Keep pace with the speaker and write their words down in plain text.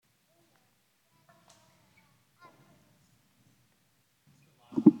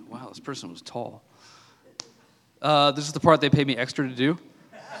this person was tall. This is the part they pay me extra to do.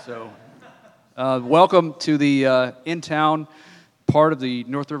 So, welcome to the Intown part of the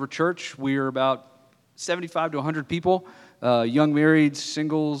North River Church. We are about 75 to 100 people, young marrieds,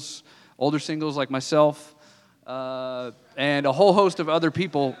 singles, older singles like myself, and a whole host of other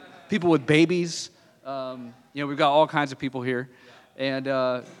people with babies. We've got all kinds of people here. And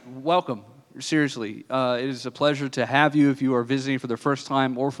welcome, seriously. It is a pleasure to have you if you are visiting for the first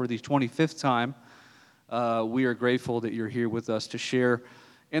time or for the 25th time. We are grateful that you're here with us to share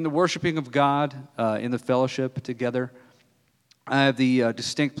in the worshiping of God, in the fellowship together. I have the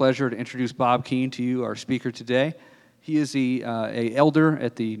distinct pleasure to introduce Bob Keene to you, our speaker today. He is a elder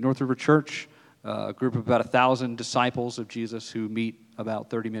at the North River Church, a group of about 1,000 disciples of Jesus who meet about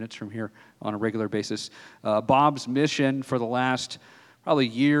 30 minutes from here on a regular basis. Bob's mission for the last probably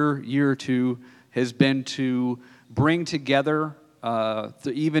year or two has been to bring together,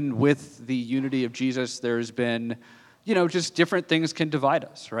 even with the unity of Jesus, there's been, just different things can divide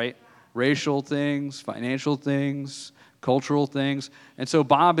us, right? Racial things, financial things, cultural things. And so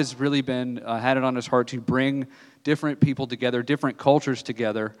Bob has really been, had it on his heart to bring different people together, different cultures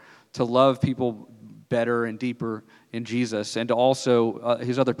together, to love people better and deeper in Jesus. And also,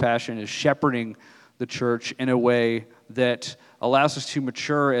 his other passion is shepherding the church in a way that allows us to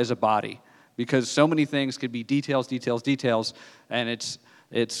mature as a body. Because so many things could be details, and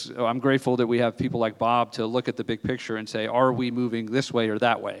I'm grateful that we have people like Bob to look at the big picture and say, are we moving this way or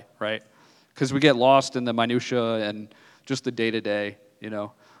that way, right? Because we get lost in the minutia and just the day-to-day,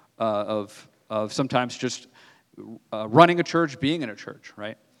 of sometimes just running a church, being in a church,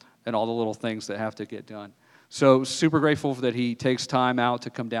 right? And all the little things that have to get done. So super grateful that he takes time out to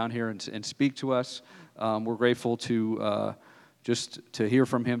come down here and speak to us. We're grateful to just to hear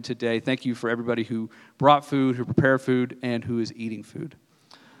from him today. Thank you for everybody who brought food, who prepared food, and who is eating food.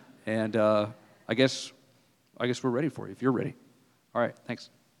 And I guess we're ready for you, if you're ready. All right, thanks.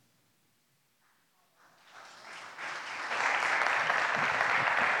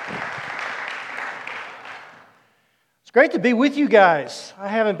 It's great to be with you guys. I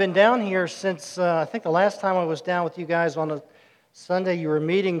haven't been down here since, I think the last time I was down with you guys on a Sunday, you were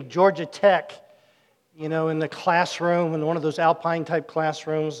meeting Georgia Tech, in the classroom, in one of those Alpine-type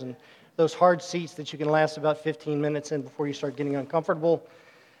classrooms, and those hard seats that you can last about 15 minutes in before you start getting uncomfortable.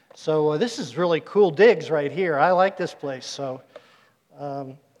 So this is really cool digs right here. I like this place. So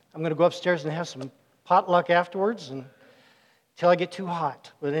I'm going to go upstairs and have some potluck afterwards until I get too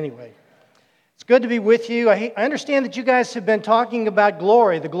hot. But anyway, it's good to be with you. I understand that you guys have been talking about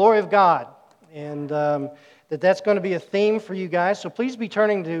glory, the glory of God, and that's going to be a theme for you guys. So please be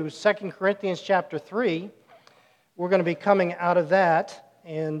turning to 2 Corinthians chapter 3. We're going to be coming out of that.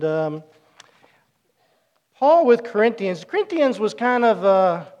 And Paul with Corinthians was kind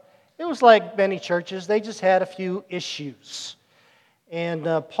of, it was like many churches. They just had a few issues. And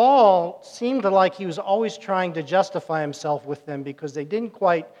Paul seemed like he was always trying to justify himself with them because they didn't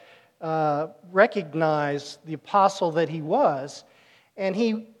quite recognize the apostle that he was. And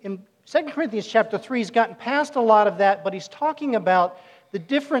in 2 Corinthians chapter 3, he's gotten past a lot of that, but he's talking about the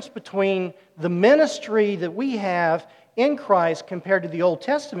difference between the ministry that we have in Christ compared to the Old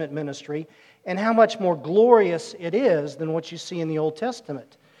Testament ministry and how much more glorious it is than what you see in the Old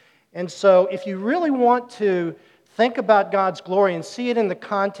Testament. And so if you really want to think about God's glory and see it in the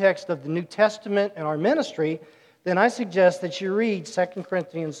context of the New Testament and our ministry, then I suggest that you read 2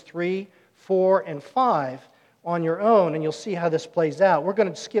 Corinthians 3, 4, and 5 on your own, and you'll see how this plays out. We're going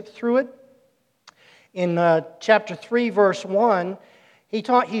to skip through it. In chapter 3, verse 1,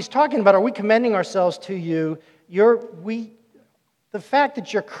 he's talking about, are we commending ourselves to you? The fact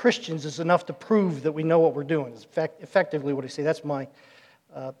that you're Christians is enough to prove that we know what we're doing. It's effectively what he says. That's my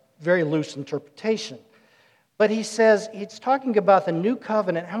very loose interpretation. But he says, it's talking about the new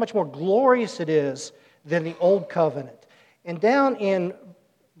covenant, how much more glorious it is than the old covenant. And down in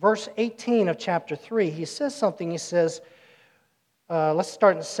verse 18 of chapter 3, he says something. He says, let's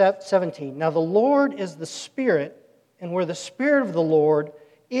start in 17. Now the Lord is the Spirit, and where the Spirit of the Lord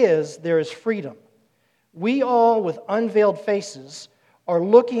is, there is freedom. We all, with unveiled faces, are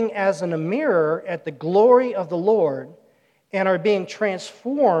looking as in a mirror at the glory of the Lord and are being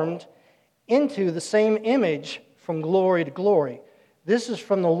transformed into the same image from glory to glory. This is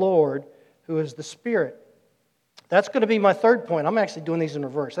from the Lord, who is the Spirit. That's going to be my third point. I'm actually doing these in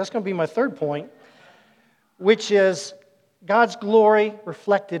reverse. That's going to be my third point, which is God's glory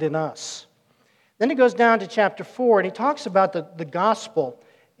reflected in us. Then he goes down to chapter 4, and he talks about the gospel.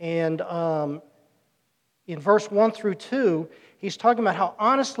 And in verse 1 through 2, he's talking about how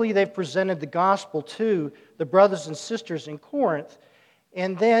honestly they've presented the gospel to the brothers and sisters in Corinth.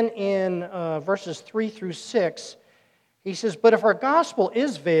 And then in verses 3 through 6, he says, "But if our gospel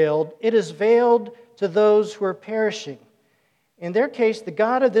is veiled, it is veiled to those who are perishing. In their case, the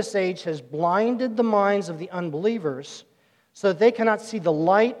God of this age has blinded the minds of the unbelievers so that they cannot see the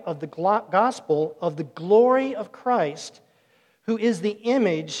light of the gospel of the glory of Christ, who is the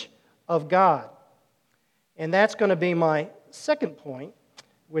image of God." And that's going to be my second point,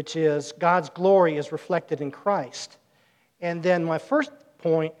 which is God's glory is reflected in Christ. And then my first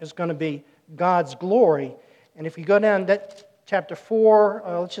point is going to be God's glory. And if you go down to chapter 4,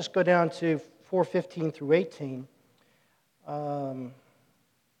 let's just go down to 4:15 through 18.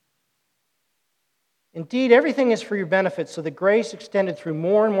 "Indeed, everything is for your benefit, so that grace extended through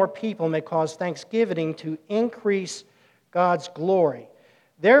more and more people may cause thanksgiving to increase God's glory.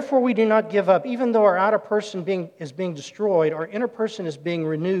 Therefore, we do not give up. Even though our outer person is being destroyed, our inner person is being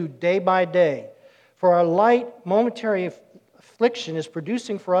renewed day by day. For our light, momentary affliction is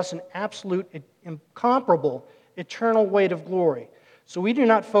producing for us an absolute, incomparable, eternal weight of glory. So we do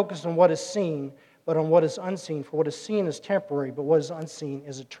not focus on what is seen, but on what is unseen. For what is seen is temporary, but what is unseen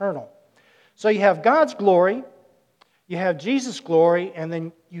is eternal." So you have God's glory, you have Jesus' glory, and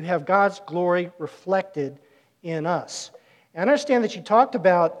then you have God's glory reflected in us. And I understand that you talked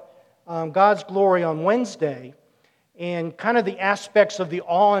about God's glory on Wednesday and kind of the aspects of the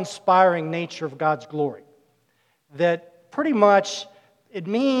awe-inspiring nature of God's glory. That pretty much it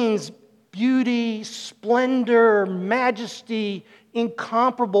means beauty, splendor, majesty,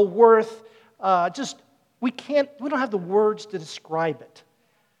 incomparable worth. We don't have the words to describe it.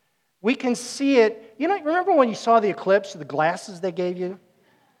 We can see it. You know, remember when you saw the eclipse, the glasses they gave you?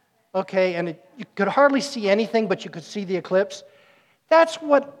 Okay, and you could hardly see anything, but you could see the eclipse. That's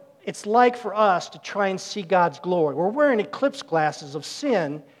what it's like for us to try and see God's glory. We're wearing eclipse glasses of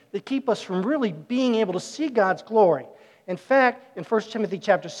sin that keep us from really being able to see God's glory. In fact, in 1 Timothy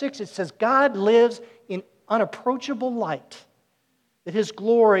chapter 6, it says God lives in unapproachable light. That His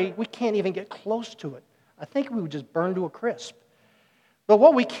glory, we can't even get close to it. I think we would just burn to a crisp. But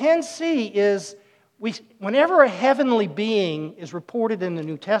what we can see is, whenever a heavenly being is reported in the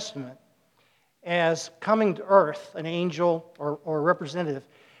New Testament as coming to earth, an angel or a representative,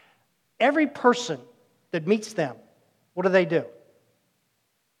 every person that meets them, what do?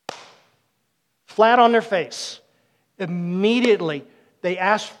 Flat on their face. Immediately, they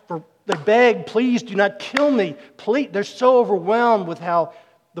beg, "Please do not kill me." Please. They're so overwhelmed with how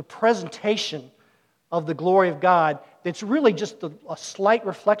the presentation of the glory of God, it's really just a slight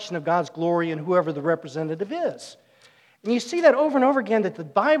reflection of God's glory in whoever the representative is. And you see that over and over again, that the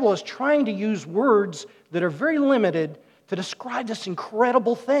Bible is trying to use words that are very limited to describe this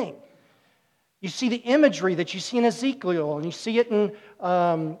incredible thing. You see the imagery that you see in Ezekiel, and you see it in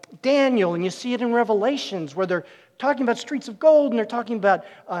Daniel, and you see it in Revelations, where they're talking about streets of gold, and they're talking about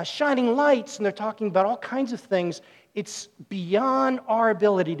shining lights, and they're talking about all kinds of things. It's beyond our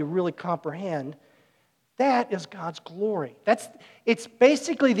ability to really comprehend. That is God's glory. It's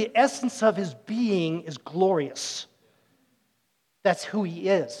basically the essence of His being is glorious. That's who He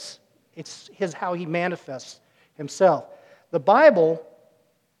is. It's how He manifests Himself. The Bible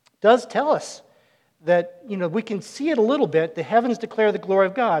does tell us that, we can see it a little bit. The heavens declare the glory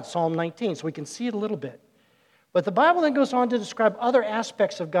of God, Psalm 19, so we can see it a little bit. But the Bible then goes on to describe other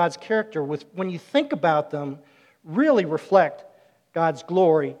aspects of God's character, when you think about them, really reflect God's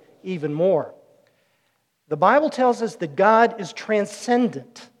glory even more. The Bible tells us that God is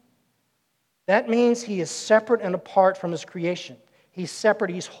transcendent. That means He is separate and apart from His creation. He's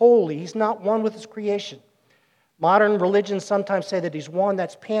separate, He's holy, He's not one with His creation. Modern religions sometimes say that He's one.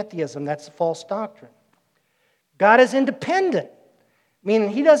 That's pantheism, that's a false doctrine. God is independent, meaning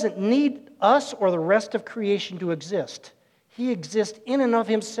He doesn't need us or the rest of creation to exist. He exists in and of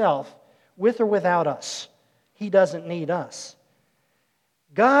Himself, with or without us. He doesn't need us.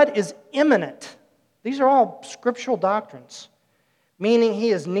 God is immanent. These are all scriptural doctrines, meaning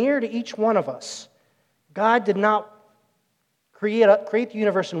He is near to each one of us. God did not create the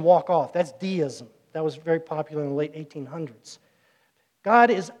universe and walk off. That's deism. That was very popular in the late 1800s.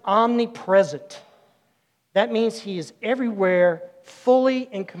 God is omnipresent. That means He is everywhere, fully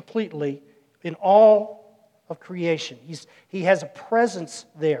and completely, in all of creation. He has a presence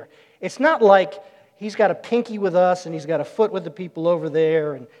there. It's not like He's got a pinky with us and He's got a foot with the people over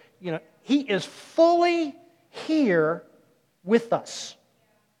there, and He is fully here with us.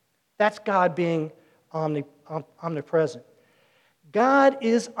 That's God being omnipresent. God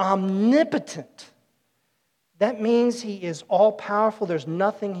is omnipotent. That means He is all-powerful. There's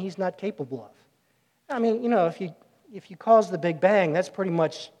nothing He's not capable of. I mean, if you cause the Big Bang, that's pretty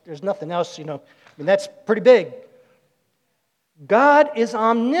much, there's nothing else, that's pretty big. God is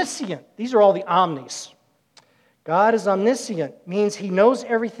omniscient. These are all the omnis. God is omniscient, means He knows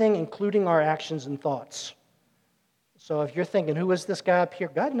everything, including our actions and thoughts. So if you're thinking, who is this guy up here?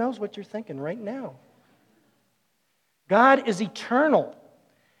 God knows what you're thinking right now. God is eternal.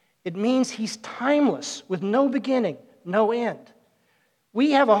 It means He's timeless, with no beginning, no end.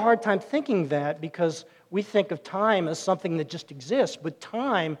 We have a hard time thinking that because we think of time as something that just exists. But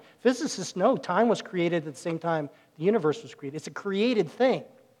time, physicists know time was created at the same time the universe was created. It's a created thing.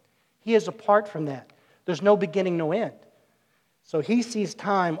 He is apart from that. There's no beginning, no end. So He sees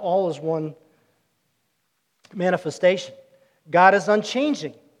time all as one manifestation. God is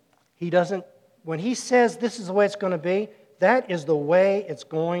unchanging. He doesn't, when He says this is the way it's going to be, that is the way it's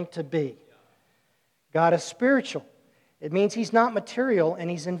going to be. God is spiritual. It means He's not material and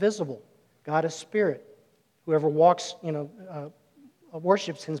He's invisible. God is spirit. Whoever walks,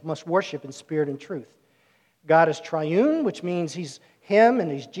 worships Him must worship in spirit and truth. God is triune, which means He's Him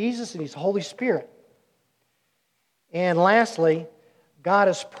and He's Jesus and He's Holy Spirit. And lastly, God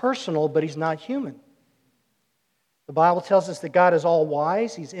is personal, but He's not human. The Bible tells us that God is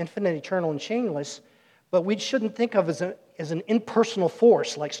all-wise, He's infinite, eternal, and changeless, but we shouldn't think of as an impersonal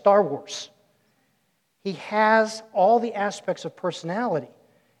force like Star Wars. He has all the aspects of personality,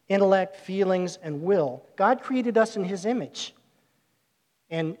 intellect, feelings, and will. God created us in His image,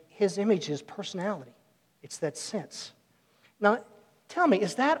 and His image is personality. It's that sense. Now, tell me,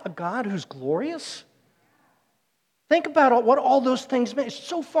 is that a God who's glorious? Think about what all those things mean. It's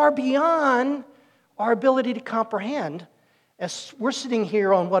so far beyond our ability to comprehend as we're sitting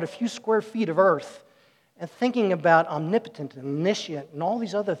here on, a few square feet of earth and thinking about omnipotent and omniscient and all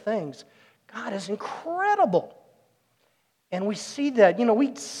these other things. God is incredible. And we see that,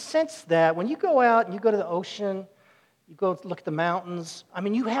 we sense that when you go out and you go to the ocean, you go look at the mountains. I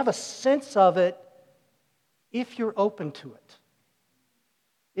mean, you have a sense of it if you're open to it,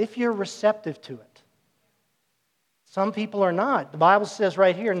 if you're receptive to it. Some people are not. The Bible says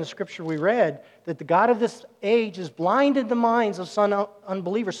right here in the scripture we read that the God of this age has blinded the minds of some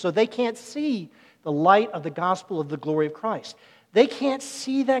unbelievers so they can't see the light of the gospel of the glory of Christ. They can't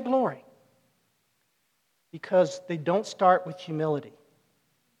see that glory because they don't start with humility.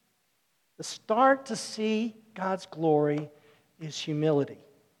 The start to see God's glory is humility.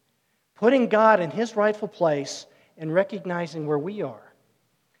 Putting God in His rightful place and recognizing where we are.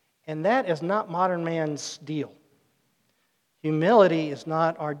 And that is not modern man's deal. Humility is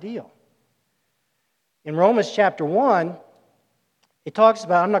not our deal. In Romans chapter 1, it talks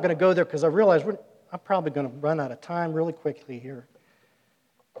about, I'm not going to go there because I realize I'm probably going to run out of time really quickly here.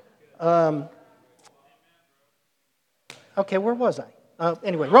 Okay, where was I?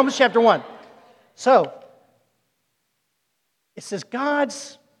 Anyway, Romans chapter 1. So, it says,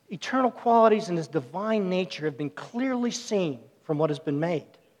 God's eternal qualities and His divine nature have been clearly seen from what has been made.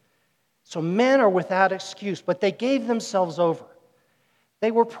 So men are without excuse, but they gave themselves over. They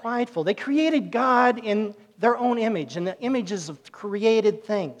were prideful. They created God in their own image, in the images of created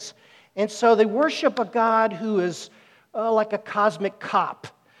things. And so they worship a God who is like a cosmic cop,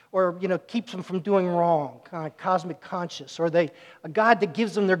 or keeps them from doing wrong, kind of cosmic conscious, or a God that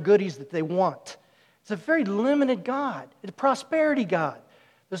gives them their goodies that they want. It's a very limited God. It's a prosperity God.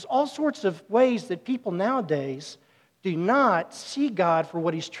 There's all sorts of ways that people nowadays do not see God for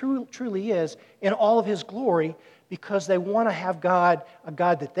what He truly is in all of His glory because they want to have God, a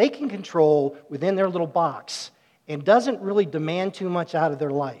God that they can control within their little box and doesn't really demand too much out of their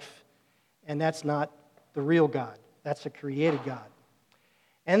life. And that's not the real God. That's a created God.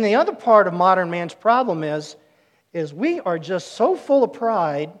 And the other part of modern man's problem is we are just so full of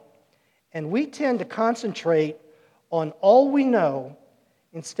pride and we tend to concentrate on all we know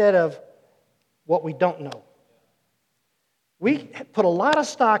instead of what we don't know. We put a lot of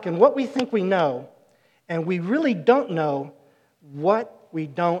stock in what we think we know, and we really don't know what we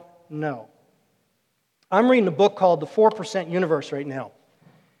don't know. I'm reading a book called The 4% Universe right now,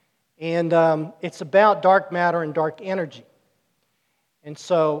 and it's about dark matter and dark energy. And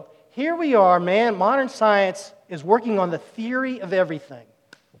so here we are, modern science is working on the theory of everything.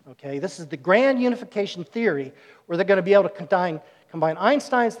 Okay, this is the grand unification theory, where they're going to be able to combine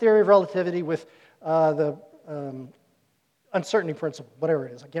Einstein's theory of relativity with the uncertainty principle, whatever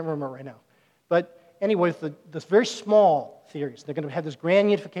it is. I can't remember right now. But anyway, this very small theories. They're going to have this grand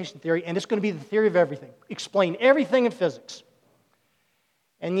unification theory, and it's going to be the theory of everything. Explain everything in physics.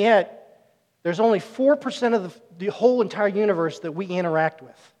 And yet, there's only 4% of the whole entire universe that we interact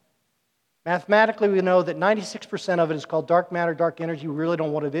with. Mathematically, we know that 96% of it is called dark matter, dark energy. We really don't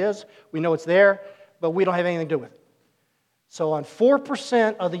know what it is. We know it's there, but we don't have anything to do with it. So on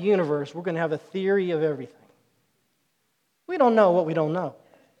 4% of the universe, we're going to have a theory of everything. We don't know what we don't know.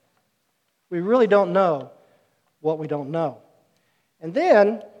 We really don't know what we don't know. And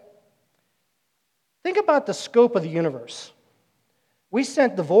then, think about the scope of the universe. We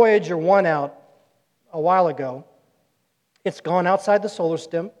sent the Voyager 1 out a while ago. It's gone outside the solar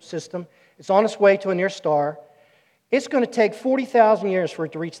system. It's on its way to a near star. It's going to take 40,000 years for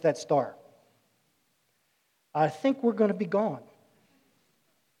it to reach that star. I think we're going to be gone.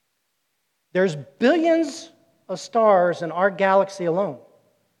 There's billions of stars in our galaxy alone.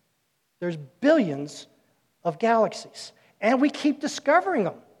 There's billions of galaxies. And we keep discovering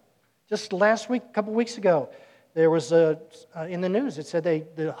them. Just last week, a couple weeks ago, there was in the news, it said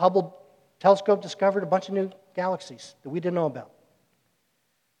the Hubble telescope discovered a bunch of new galaxies that we didn't know about.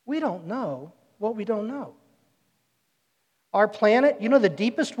 We don't know what we don't know. Our planet, you know, the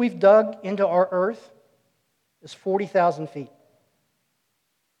deepest we've dug into our Earth is 40,000 feet.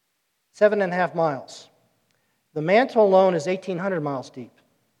 7.5 miles. The mantle alone is 1,800 miles deep.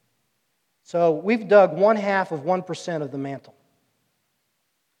 So we've dug 0.5% of the mantle.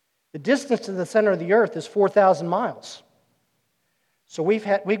 The distance to the center of the Earth is 4,000 miles. So we've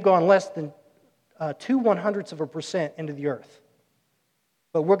gone less than 0.02% into the Earth.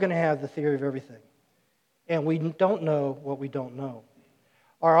 But we're going to have the theory of everything. And we don't know what we don't know.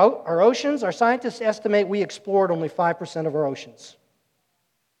 Our oceans, our scientists estimate we explored only 5% of our oceans.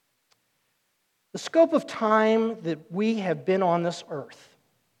 The scope of time that we have been on this earth,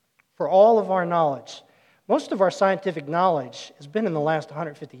 for all of our knowledge, most of our scientific knowledge has been in the last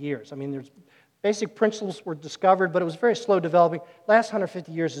 150 years. I mean, there's basic principles were discovered, but it was very slow developing. Last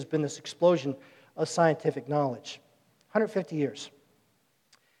 150 years has been this explosion of scientific knowledge. 150 years.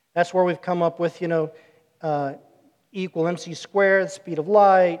 That's where we've come up with, E equal mc squared, the speed of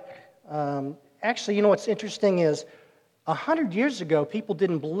light. Actually, what's interesting is 100 years ago, people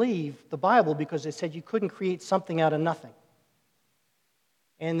didn't believe the Bible because they said you couldn't create something out of nothing.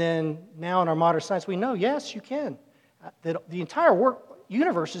 And then now in our modern science, we know, yes, you can. That the entire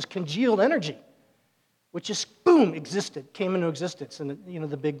universe is congealed energy, which just, boom, came into existence in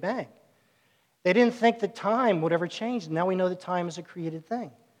the Big Bang. They didn't think that time would ever change. Now we know that time is a created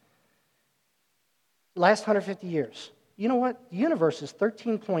thing. Last 150 years. You know what? The universe is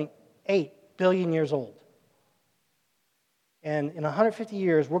 13.8 billion years old. And in 150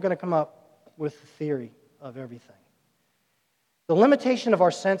 years, we're going to come up with the theory of everything. The limitation of our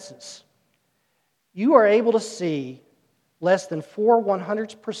senses. You are able to see less than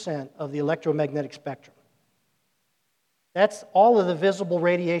 4/100% of the electromagnetic spectrum. That's all of the visible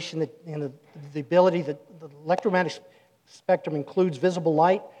radiation and the ability that the electromagnetic spectrum includes visible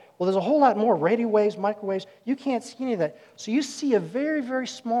light. Well, there's a whole lot more, radio waves, microwaves. You can't see any of that. So you see a very, very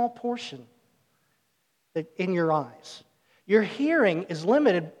small portion in your eyes. Your hearing is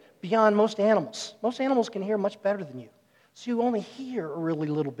limited beyond most animals. Most animals can hear much better than you. So you only hear a really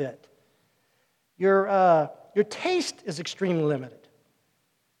little bit. Your taste is extremely limited.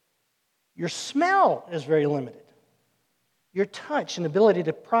 Your smell is very limited. Your touch and ability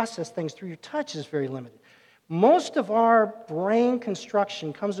to process things through your touch is very limited. Most of our brain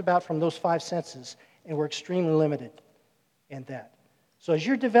construction comes about from those 5 senses, and we're extremely limited in that. So as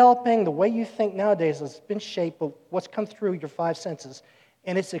you're developing, the way you think nowadays has been shaped by what's come through your 5 senses,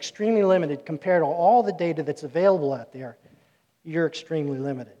 and it's extremely limited compared to all the data that's available out there. You're extremely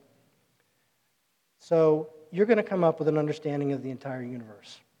limited. So you're going to come up with an understanding of the entire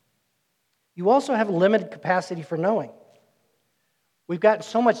universe. You also have a limited capacity for knowing. We've gotten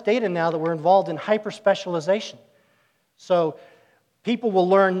so much data now that we're involved in hyper-specialization. So people will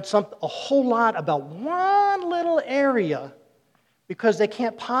learn a whole lot about one little area because they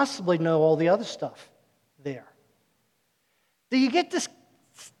can't possibly know all the other stuff there. Do you get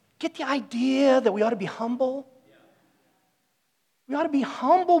the idea that we ought to be humble? We ought to be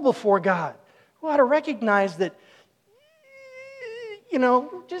humble before God. We ought to recognize that,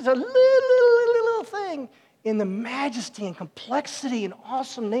 just a little thing in the majesty and complexity and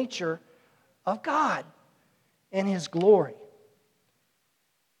awesome nature of God and His glory.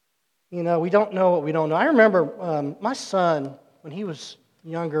 We don't know what we don't know. I remember my son, when he was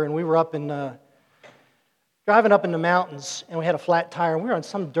younger, and we were driving up in the mountains, and we had a flat tire, and we were on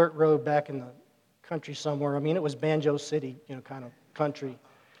some dirt road back in the country somewhere. I mean, it was Banjo City, kind of country.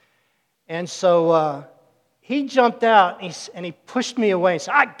 And so he jumped out, and he pushed me away and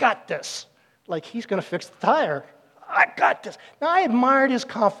said, "I got this." Like he's going to fix the tire. I got this. Now, I admired his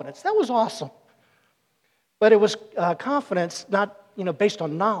confidence. That was awesome. But it was confidence not, based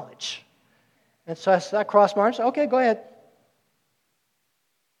on knowledge. And so I crossed my arms and said, "Okay, go ahead."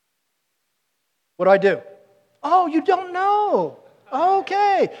 What do I do? "Oh, you don't know."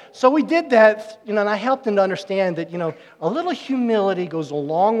 Okay. So we did that, and I helped him to understand that, a little humility goes a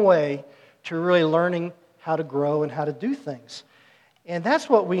long way to really learning how to grow and how to do things. And that's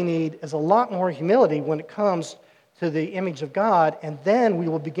what we need, is a lot more humility when it comes to the image of God, and then we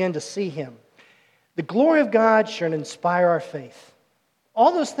will begin to see Him. The glory of God should inspire our faith.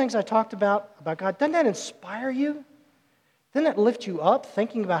 All those things I talked about God, doesn't that inspire you? Doesn't that lift you up,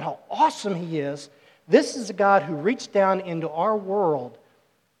 thinking about how awesome He is? This is a God who reached down into our world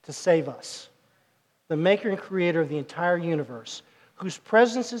to save us. The maker and creator of the entire universe, whose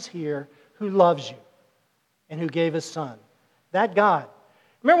presence is here, who loves you, and who gave His Son. That God.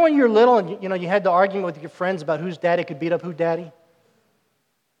 Remember when you were little and you had the argument with your friends about whose daddy could beat up who daddy?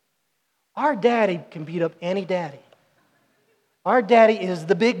 Our daddy can beat up any daddy. Our daddy is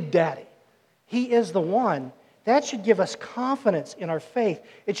the big daddy. He is the one. That should give us confidence in our faith.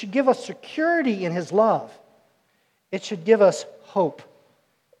 It should give us security in His love. It should give us hope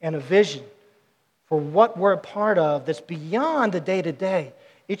and a vision for what we're a part of that's beyond the day-to-day.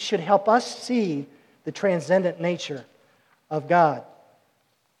 It should help us see the transcendent nature of God.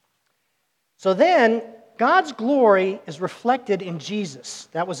 So then, God's glory is reflected in Jesus.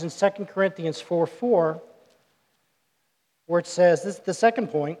 That was in 2 Corinthians 4:4, where it says, this is the second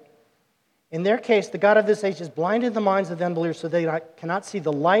point, in their case, the God of this age has blinded the minds of the unbelievers so they cannot see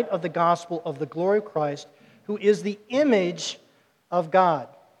the light of the gospel of the glory of Christ, who is the image of God.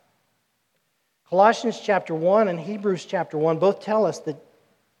 Colossians chapter 1 and Hebrews chapter 1 both tell us that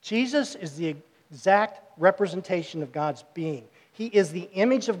Jesus is the exact representation of God's being. He is the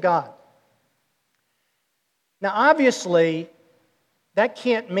image of God. Now, obviously, that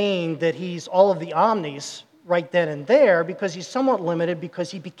can't mean that He's all of the omnis right then and there, because He's somewhat limited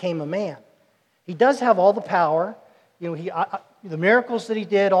because He became a man. He does have all the power. The miracles that He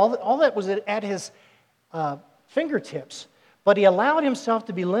did, all that was at His fingertips. But He allowed Himself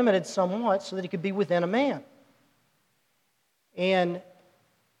to be limited somewhat so that He could be within a man. And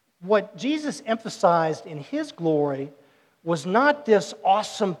what Jesus emphasized in His glory was not this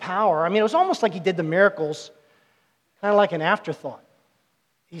awesome power. I mean, it was almost like He did the miracles kind of like an afterthought.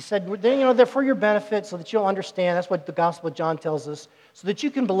 He said, they're for your benefit so that you'll understand. That's what the Gospel of John tells us, so that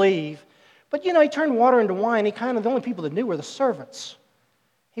you can believe. But, He turned water into wine. The only people that knew were the servants.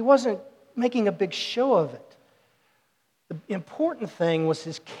 He wasn't making a big show of it. The important thing was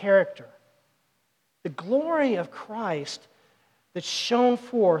His character. The glory of Christ that shone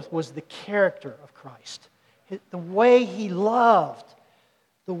forth was the character of Christ. The way He loved,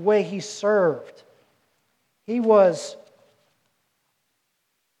 the way He served. He was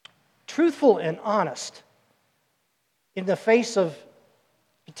truthful and honest in the face of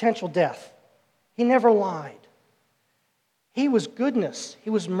potential death. He never lied. He was goodness. He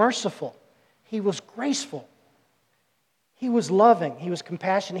was merciful. He was graceful. He was loving. He was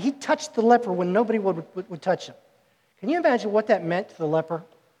compassionate. He touched the leper when nobody would touch him. Can you imagine what that meant to the leper?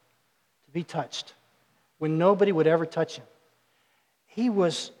 To be touched when nobody would ever touch him. He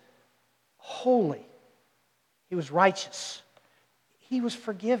was holy. He was righteous. He was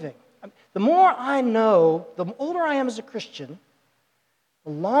forgiving. The more I know, the older I am as a Christian,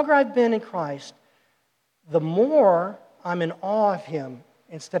 the longer I've been in Christ, the more I'm in awe of Him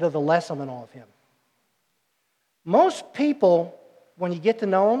instead of the less I'm in awe of Him. Most people, when you get to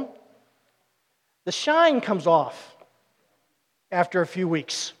know them, the shine comes off after a few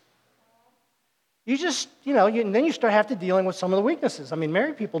weeks. You just, and then you start having to dealing with some of the weaknesses. I mean,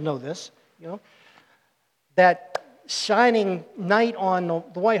 married people know this, that shining knight on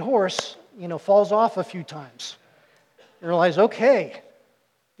the white horse, falls off a few times. You realize, okay,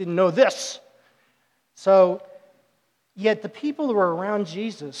 didn't know this. So, yet the people that were around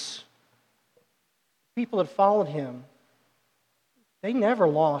Jesus, people that followed Him, they never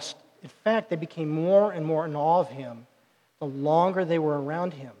lost. In fact, they became more and more in awe of Him the longer they were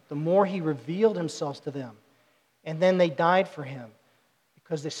around Him, the more He revealed Himself to them. And then they died for Him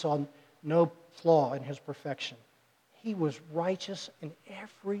because they saw no flaw in His perfection. He was righteous in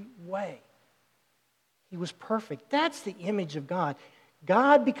every way. He was perfect. That's the image of God.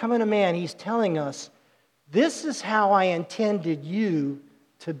 God becoming a man, He's telling us, this is how I intended you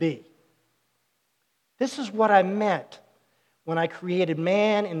to be. This is what I meant when I created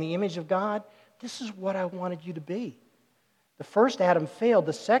man in the image of God. This is what I wanted you to be. The first Adam failed.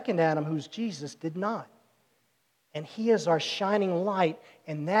 The second Adam, who's Jesus, did not. And He is our shining light,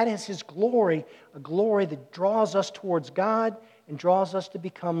 and that is His glory, a glory that draws us towards God and draws us to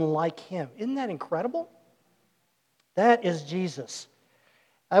become like Him. Isn't that incredible? That is Jesus.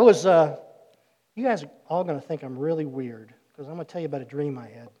 You guys are all going to think I'm really weird, because I'm going to tell you about a dream I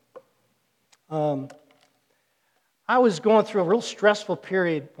had. I was going through a real stressful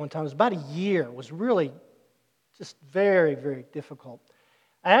period one time. It was about a year. It was really just very, very difficult.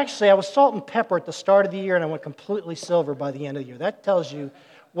 I was salt and pepper at the start of the year, and I went completely silver by the end of the year. That tells you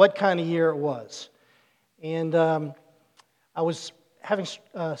what kind of year it was. And I was having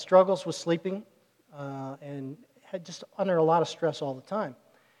struggles with sleeping and had just under a lot of stress all the time.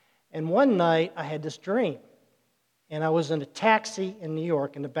 And one night, I had this dream. And I was in a taxi in New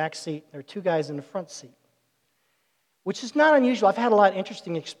York in the back seat. There were two guys in the front seat, which is not unusual. I've had a lot of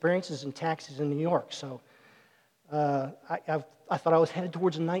interesting experiences in taxis in New York. So I thought I was headed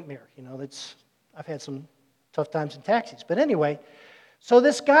towards a nightmare. I've had some tough times in taxis. But anyway, so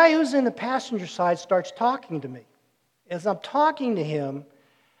this guy who's in the passenger side starts talking to me. As I'm talking to him,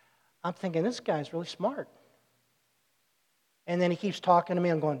 I'm thinking, this guy's really smart. And then he keeps talking to me.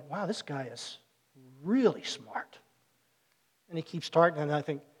 I'm going, wow, this guy is really smart. And he keeps talking, and I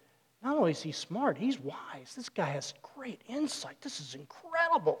think, not only is he smart, he's wise. This guy has great insight. This is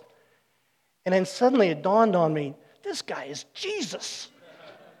incredible. And then suddenly it dawned on me, this guy is Jesus.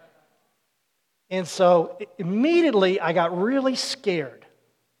 And so immediately I got really scared.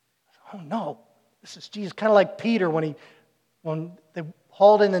 Oh no, this is Jesus. Kind of like Peter when they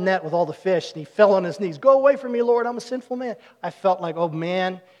hauled in the net with all the fish and he fell on his knees. Go away from me, Lord, I'm a sinful man. I felt like, oh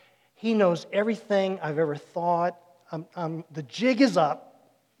man, he knows everything I've ever thought. The jig is up.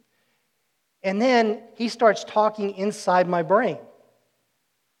 And then he starts talking inside my brain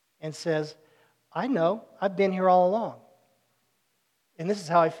and says, I know, I've been here all along. And this is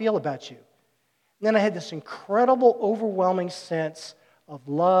how I feel about you. And then I had this incredible, overwhelming sense of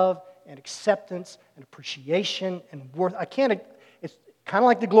love and acceptance and appreciation and worth. It's kind of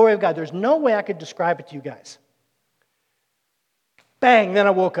like the glory of God. There's no way I could describe it to you guys. Bang, then I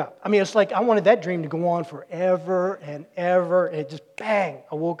woke up. I mean, it's like I wanted that dream to go on forever and ever, and it just bang,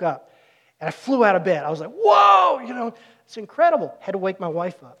 I woke up. And I flew out of bed. I was like, whoa, it's incredible. Had to wake my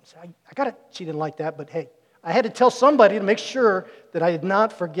wife up. I got it. She didn't like that, but hey, I had to tell somebody to make sure that I did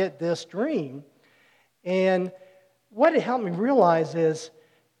not forget this dream. And what it helped me realize is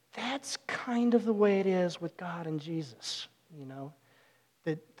that's kind of the way it is with God and Jesus,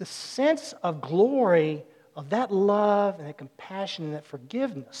 that the sense of glory of that love and that compassion and that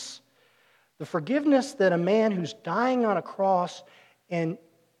forgiveness. The forgiveness that a man who's dying on a cross and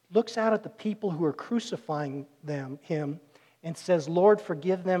looks out at the people who are crucifying him and says, Lord,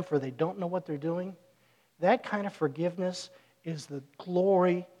 forgive them for they don't know what they're doing. That kind of forgiveness is the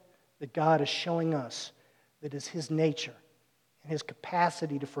glory that God is showing us, that is His nature and His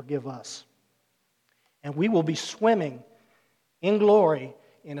capacity to forgive us. And we will be swimming in glory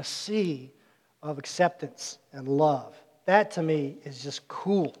in a sea of acceptance and love. That to me is just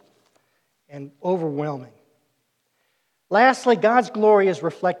cool and overwhelming. Lastly, God's glory is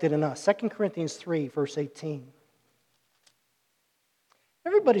reflected in us. 2 Corinthians 3, verse 18.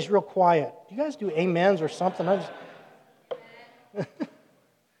 Everybody's real quiet. You guys do amens or something?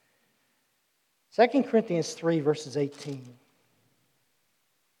 2 Corinthians 3, verses 18.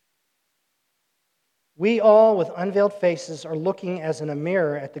 We all, with unveiled faces, are looking as in a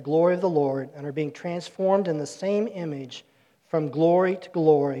mirror at the glory of the Lord and are being transformed in the same image from glory to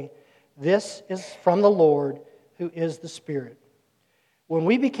glory. This is from the Lord, who is the Spirit. When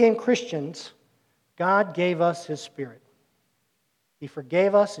we became Christians, God gave us His Spirit. He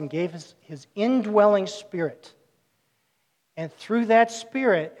forgave us and gave us His indwelling Spirit. And through that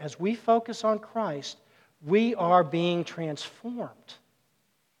Spirit, as we focus on Christ, we are being transformed.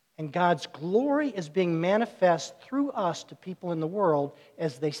 And God's glory is being manifest through us to people in the world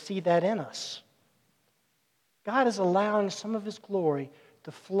as they see that in us. God is allowing some of His glory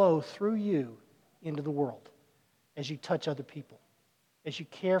to flow through you into the world as you touch other people, as you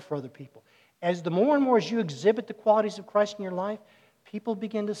care for other people. As the more and more as you exhibit the qualities of Christ in your life, people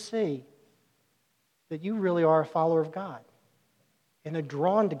begin to see that you really are a follower of God and are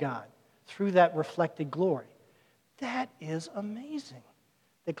drawn to God through that reflected glory. That is amazing.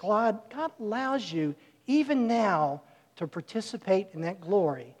 That God allows you, even now, to participate in that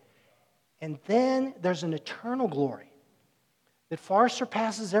glory. And then there's an eternal glory that far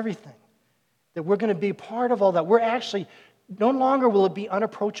surpasses everything. That we're going to be part of all that. We're actually, no longer will it be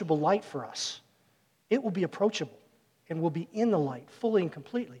unapproachable light for us. It will be approachable and we'll be in the light fully and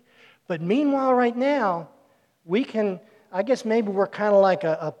completely. But meanwhile, right now, we can, I guess maybe we're kind of like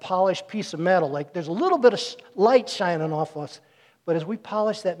a polished piece of metal. Like there's a little bit of light shining off us. But as we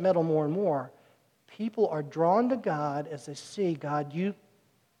polish that metal more and more, people are drawn to God as they see God, you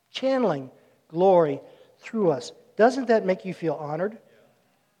channeling glory through us. Doesn't that make you feel honored?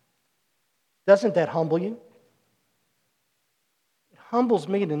 Doesn't that humble you? It humbles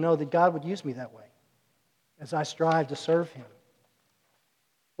me to know that God would use me that way. as I strive to serve Him.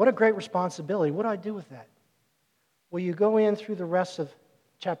 What a great responsibility. What do I do with that? Well, you go in through the rest of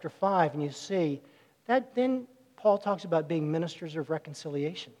chapter 5 and you see that then Paul talks about being ministers of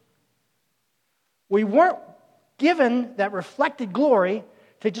reconciliation. We weren't given that reflected glory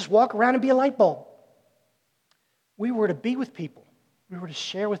to just walk around and be a light bulb. We were to be with people. We were to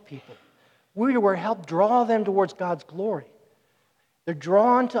share with people. We were to help draw them towards God's glory. They're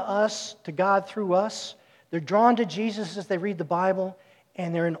drawn to us, to God through us. They're drawn to Jesus as they read the Bible,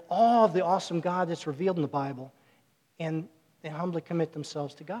 and they're in awe of the awesome God that's revealed in the Bible, and they humbly commit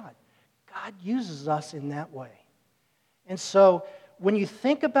themselves to God. God uses us in that way. And so when you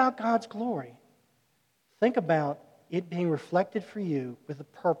think about God's glory, think about it being reflected for you with a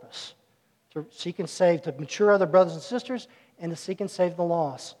purpose to seek and save, to mature other brothers and sisters, and to seek and save the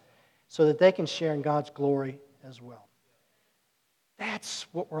lost so that they can share in God's glory as well. That's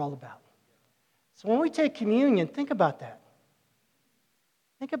what we're all about. So when we take communion, think about that.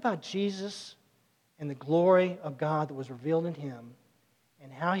 Think about Jesus and the glory of God that was revealed in Him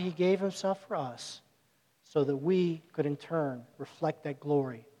and how He gave Himself for us so that we could in turn reflect that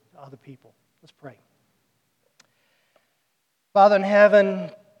glory to other people. Let's pray. Father in heaven,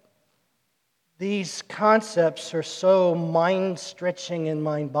 these concepts are so mind-stretching and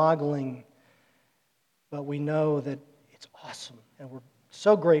mind-boggling, but we know that it's awesome, and we're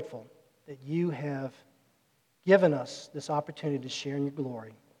so grateful that you have given us this opportunity to share in your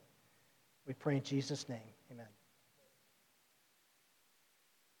glory. We pray in Jesus' name. Amen.